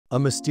A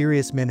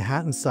mysterious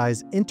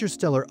Manhattan-sized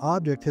interstellar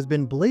object has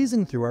been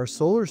blazing through our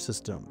solar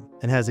system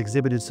and has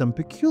exhibited some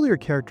peculiar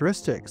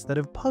characteristics that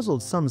have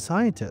puzzled some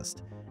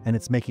scientists, and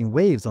it's making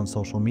waves on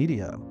social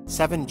media.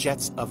 7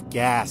 jets of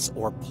gas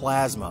or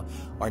plasma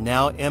are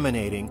now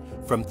emanating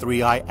from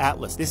 3I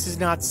Atlas. This is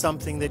not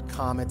something that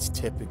comets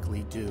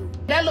typically do.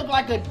 That looked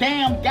like a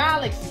damn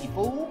galaxy,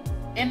 fool.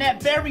 And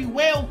that very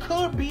well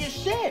could be a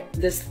ship.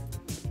 This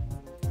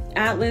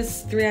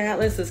Atlas, 3I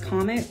Atlas, this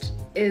comet,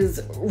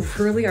 is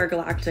really our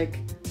galactic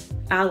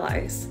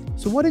allies.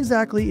 So what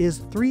exactly is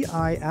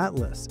 3I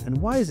Atlas, and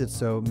why is it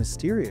so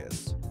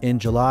mysterious? In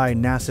July,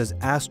 NASA's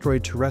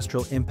Asteroid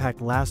Terrestrial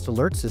Impact Last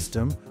Alert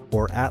System,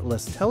 or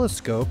ATLAS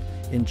telescope,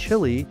 in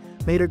Chile,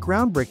 made a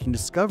groundbreaking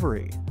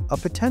discovery, a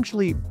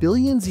potentially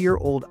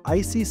billions-year-old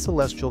icy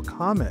celestial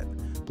comet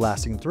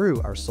blasting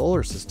through our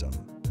solar system.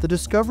 The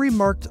discovery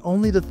marked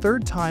only the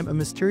 3rd time a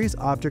mysterious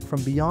object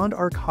from beyond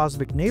our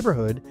cosmic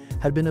neighborhood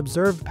had been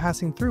observed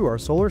passing through our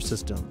solar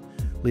system,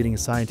 leading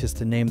scientists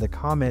to name the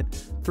comet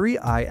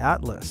 3I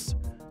Atlas.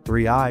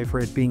 3I for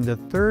it being the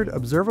 3rd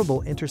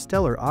observable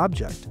interstellar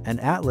object, and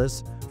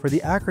Atlas for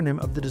the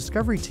acronym of the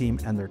Discovery Team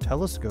and their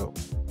telescope.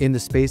 In the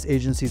space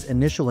agency's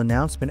initial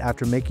announcement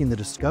after making the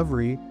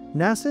discovery,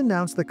 NASA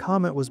announced the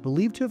comet was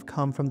believed to have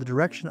come from the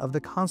direction of the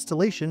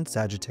constellation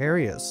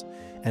Sagittarius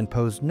and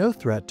posed no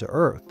threat to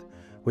Earth,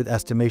 with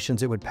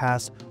estimations it would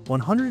pass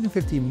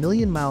 150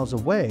 million miles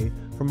away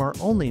from our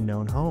only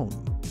known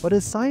home. But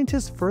as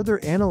scientists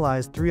further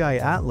analyzed 3I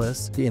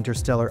Atlas, the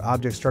interstellar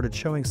object started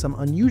showing some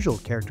unusual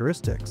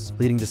characteristics,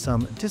 leading to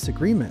some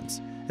disagreements,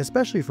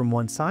 especially from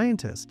one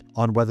scientist,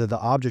 on whether the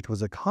object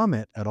was a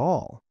comet at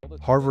all.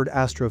 Harvard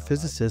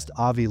astrophysicist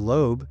Avi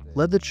Loeb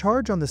led the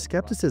charge on the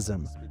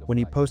skepticism when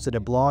he posted a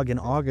blog in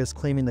August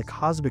claiming the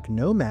cosmic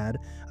nomad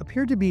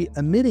appeared to be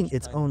emitting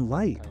its own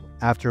light.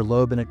 After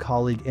Loeb and a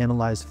colleague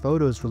analyzed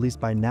photos released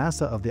by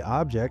NASA of the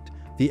object,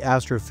 the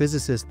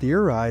astrophysicist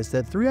theorized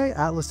that 3I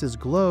Atlas's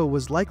glow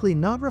was likely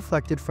not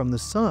reflected from the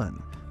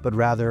sun, but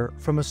rather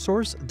from a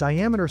source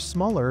diameter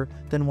smaller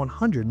than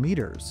 100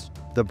 meters.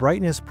 The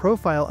brightness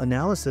profile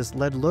analysis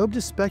led Loeb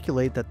to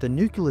speculate that the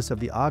nucleus of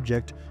the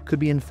object could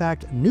be in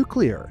fact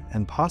nuclear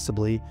and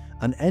possibly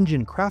an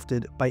engine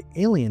crafted by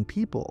alien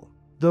people.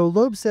 Though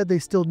Loeb said they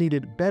still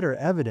needed better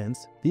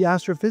evidence, the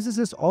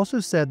astrophysicist also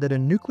said that a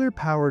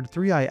nuclear-powered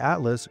 3I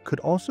Atlas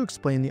could also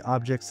explain the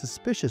object's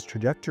suspicious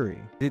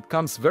trajectory. It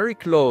comes very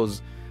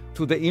close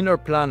to the inner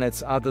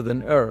planets other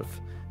than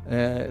Earth,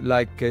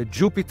 like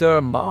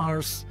Jupiter,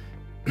 Mars,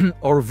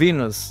 or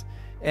Venus.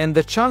 And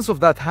the chance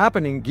of that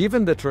happening,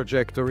 given the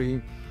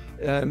trajectory,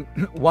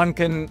 one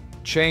can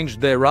change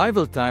the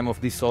arrival time of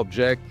this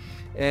object,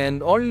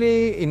 and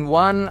only in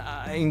 1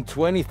 in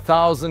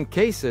 20,000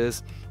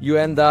 cases you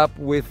end up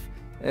with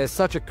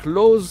such a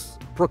close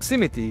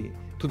proximity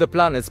to the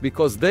planets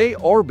because they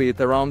orbit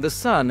around the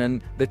sun,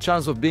 and the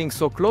chance of being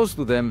so close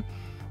to them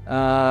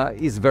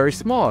is very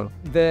small.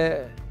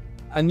 The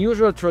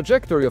unusual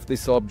trajectory of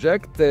this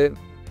object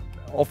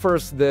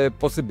offers the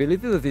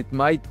possibility that it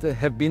might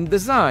have been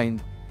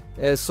designed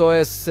so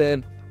as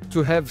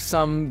to have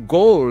some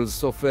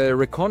goals of a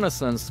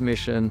reconnaissance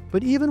mission.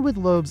 But even with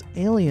Loeb's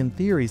alien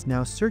theories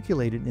now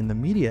circulated in the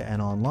media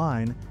and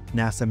online,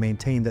 NASA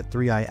maintained that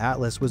 3I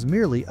Atlas was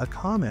merely a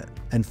comet,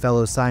 and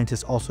fellow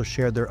scientists also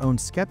shared their own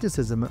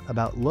skepticism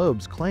about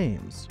Loeb's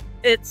claims.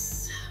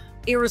 It's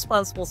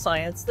irresponsible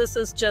science. This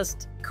is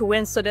just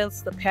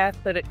coincidence, the path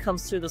that it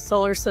comes through the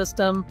solar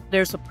system.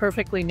 There's a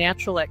perfectly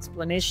natural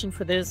explanation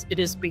for this. It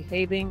is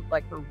behaving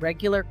like a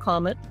regular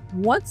comet.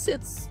 Once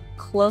it's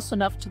close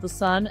enough to the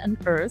sun and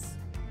Earth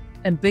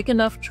and big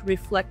enough to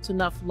reflect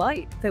enough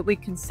light that we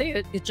can see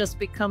it, it just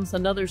becomes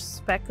another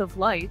speck of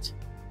light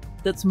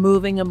that's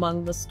moving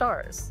among the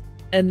stars.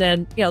 And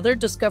then, they're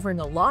discovering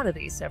a lot of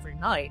these every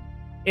night.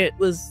 It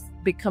was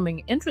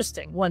becoming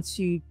interesting once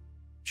you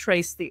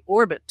trace the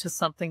orbit to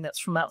something that's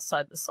from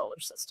outside the solar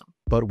system.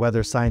 But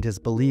whether scientists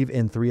believe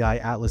in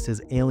 3I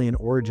Atlas's alien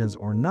origins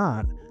or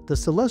not, the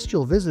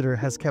celestial visitor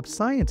has kept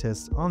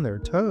scientists on their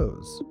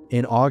toes.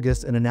 In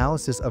August, an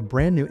analysis of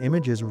brand new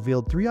images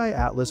revealed 3I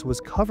Atlas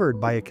was covered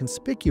by a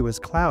conspicuous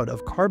cloud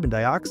of carbon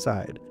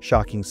dioxide,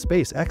 shocking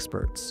space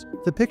experts.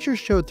 The pictures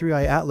showed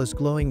 3I Atlas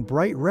glowing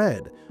bright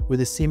red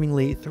with a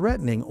seemingly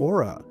threatening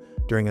aura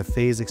during a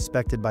phase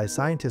expected by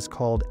scientists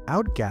called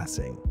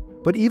outgassing.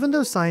 But even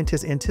though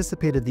scientists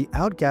anticipated the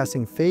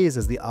outgassing phase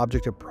as the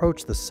object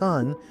approached the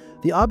sun,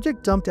 the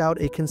object dumped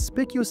out a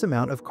conspicuous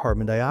amount of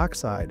carbon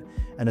dioxide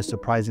and a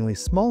surprisingly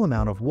small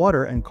amount of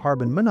water and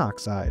carbon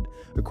monoxide,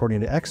 according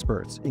to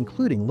experts,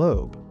 including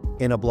Loeb.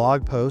 In a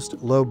blog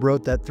post, Loeb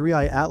wrote that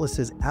 3I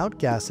Atlas's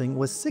outgassing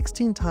was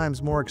 16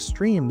 times more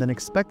extreme than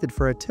expected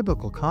for a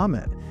typical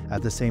comet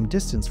at the same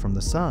distance from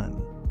the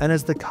sun. And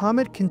as the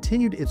comet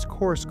continued its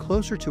course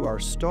closer to our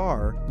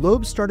star,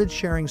 Loeb started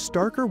sharing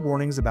starker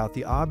warnings about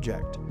the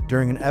object.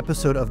 During an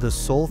episode of the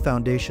Soul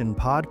Foundation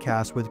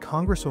podcast with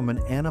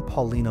Congresswoman Anna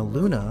Paulina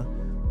Luna,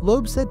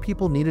 Loeb said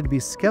people needed to be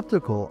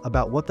skeptical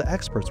about what the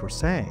experts were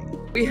saying.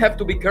 We have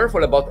to be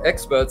careful about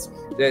experts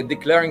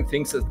declaring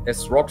things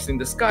as rocks in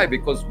the sky,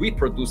 because we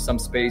produce some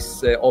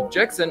space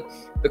objects, and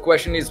the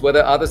question is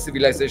whether other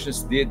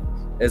civilizations did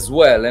as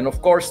well. And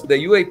of course, the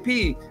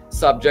UAP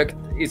subject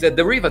is a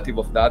derivative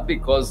of that,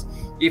 because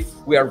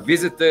if we are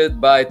visited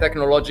by a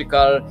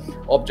technological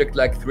object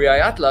like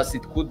 3I Atlas,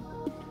 it could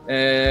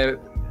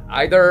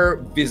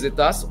either visit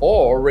us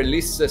or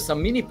release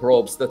some mini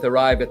probes that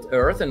arrive at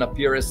Earth and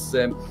appear as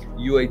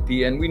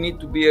UAP, and we need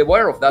to be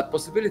aware of that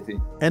possibility.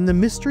 And the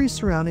mystery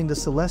surrounding the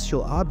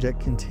celestial object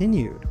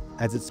continued.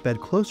 As it sped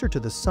closer to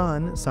the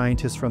Sun,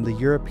 scientists from the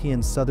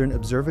European Southern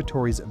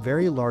Observatory's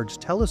Very Large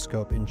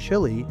Telescope in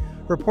Chile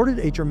reported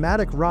a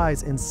dramatic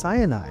rise in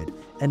cyanide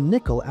and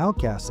nickel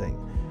outgassing,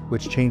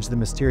 which changed the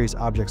mysterious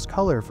object's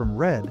color from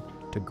red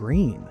to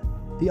green.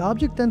 The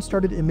object then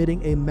started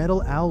emitting a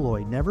metal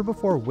alloy never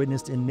before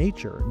witnessed in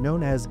nature,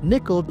 known as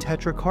nickel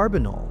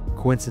tetracarbonyl.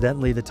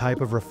 Coincidentally, the type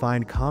of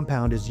refined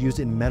compound is used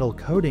in metal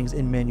coatings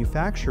in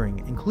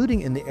manufacturing,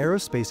 including in the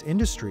aerospace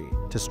industry,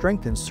 to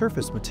strengthen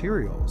surface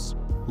materials.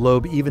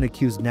 Loeb even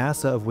accused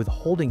NASA of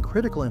withholding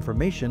critical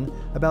information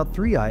about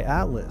 3I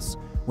Atlas,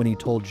 when he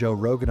told Joe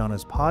Rogan on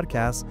his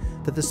podcast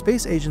that the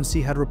space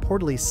agency had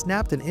reportedly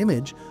snapped an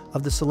image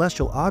of the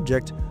celestial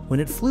object when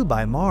it flew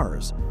by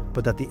Mars,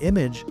 but that the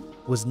image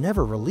was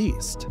never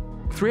released.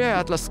 3I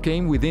Atlas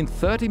came within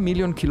 30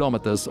 million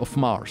kilometers of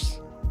Mars,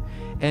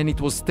 and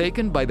it was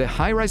taken by the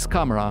high-rise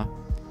camera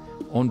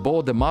on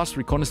board the Mars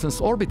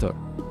Reconnaissance Orbiter,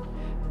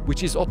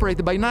 which is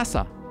operated by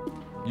NASA.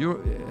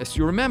 As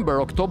you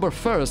remember, October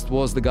 1st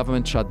was the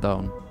government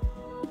shutdown.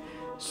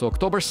 So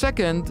October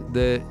 2nd,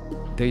 the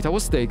data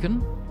was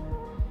taken,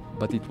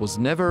 but it was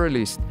never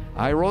released.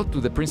 I wrote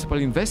to the principal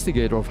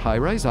investigator of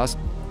HiRISE, asked,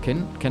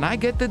 can I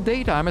get the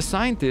data? I'm a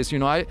scientist,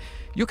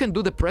 you can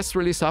do the press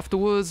release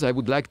afterwards. I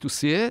would like to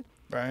see it.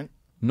 Right.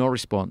 No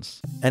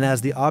response. And as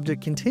the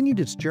object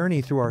continued its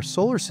journey through our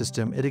solar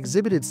system, it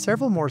exhibited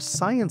several more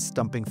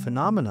science-stumping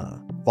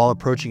phenomena. While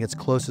approaching its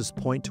closest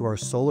point to our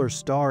solar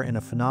star in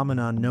a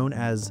phenomenon known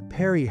as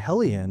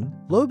perihelion,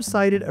 Loeb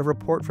cited a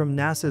report from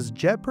NASA's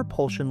Jet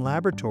Propulsion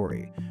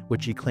Laboratory,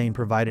 which he claimed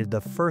provided the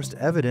first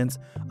evidence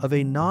of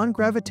a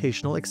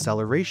non-gravitational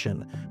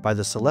acceleration by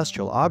the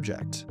celestial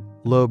object.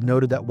 Loeb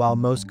noted that while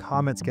most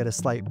comets get a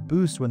slight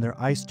boost when their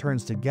ice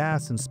turns to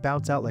gas and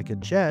spouts out like a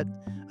jet,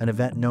 an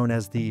event known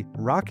as the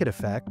rocket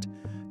effect,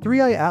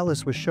 3I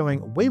Atlas was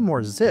showing way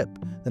more zip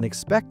than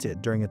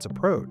expected during its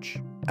approach.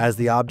 As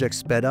the object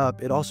sped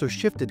up, it also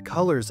shifted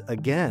colors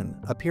again,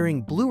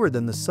 appearing bluer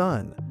than the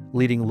sun,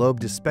 leading Loeb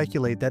to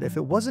speculate that if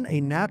it wasn't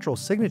a natural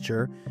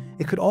signature,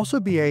 it could also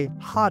be a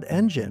hot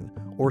engine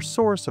or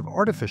source of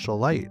artificial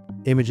light.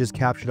 Images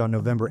captured on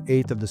November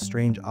 8th of the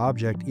strange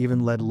object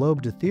even led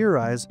Loeb to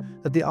theorize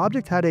that the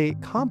object had a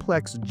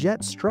complex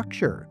jet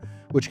structure,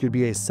 which could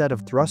be a set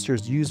of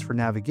thrusters used for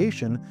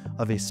navigation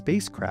of a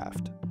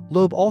spacecraft.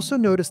 Loeb also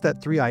noticed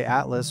that 3I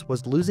Atlas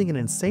was losing an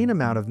insane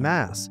amount of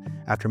mass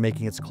after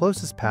making its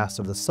closest pass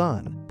of the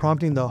sun,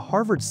 prompting the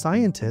Harvard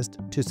scientist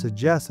to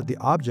suggest that the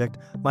object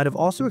might have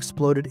also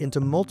exploded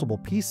into multiple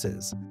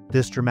pieces.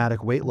 This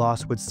dramatic weight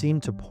loss would seem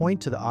to point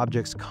to the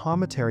object's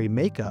cometary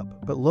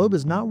makeup, but Loeb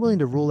is not willing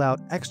to rule out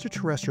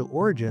extraterrestrial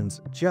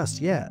origins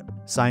just yet.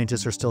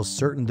 Scientists are still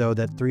certain, though,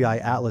 that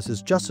 3I Atlas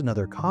is just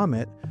another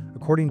comet.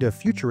 According to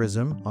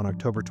Futurism, on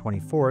October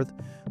 24th,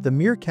 the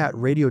Meerkat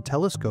radio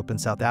telescope in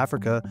South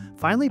Africa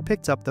finally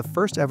picked up the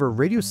first ever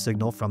radio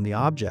signal from the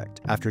object,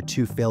 after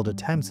 2 failed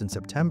attempts in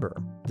September.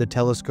 The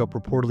telescope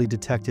reportedly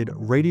detected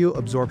radio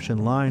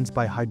absorption lines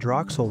by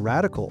hydroxyl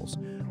radicals,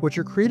 which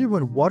are created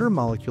when water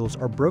molecules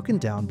are broken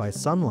down by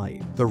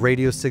sunlight. The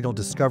radio signal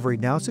discovery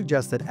now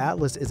suggests that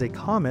Atlas is a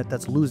comet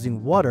that's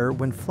losing water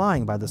when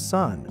flying by the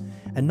sun,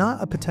 and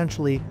not a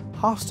potentially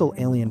hostile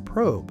alien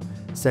probe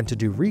sent to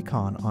do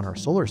recon on our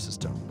solar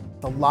system.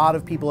 A lot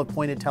of people have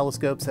pointed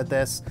telescopes at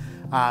this.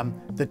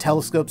 The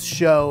telescopes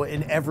show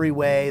in every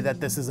way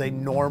that this is a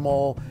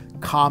normal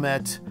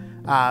comet,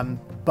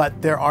 but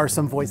there are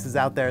some voices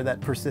out there that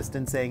persist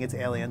in saying it's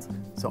aliens.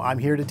 So I'm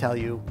here to tell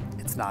you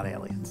it's not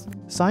aliens.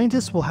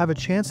 Scientists will have a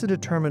chance to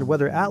determine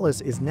whether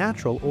Atlas is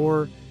natural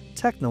or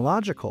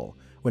technological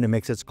when it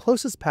makes its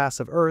closest pass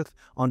of Earth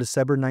on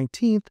December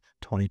 19th,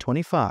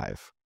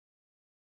 2025.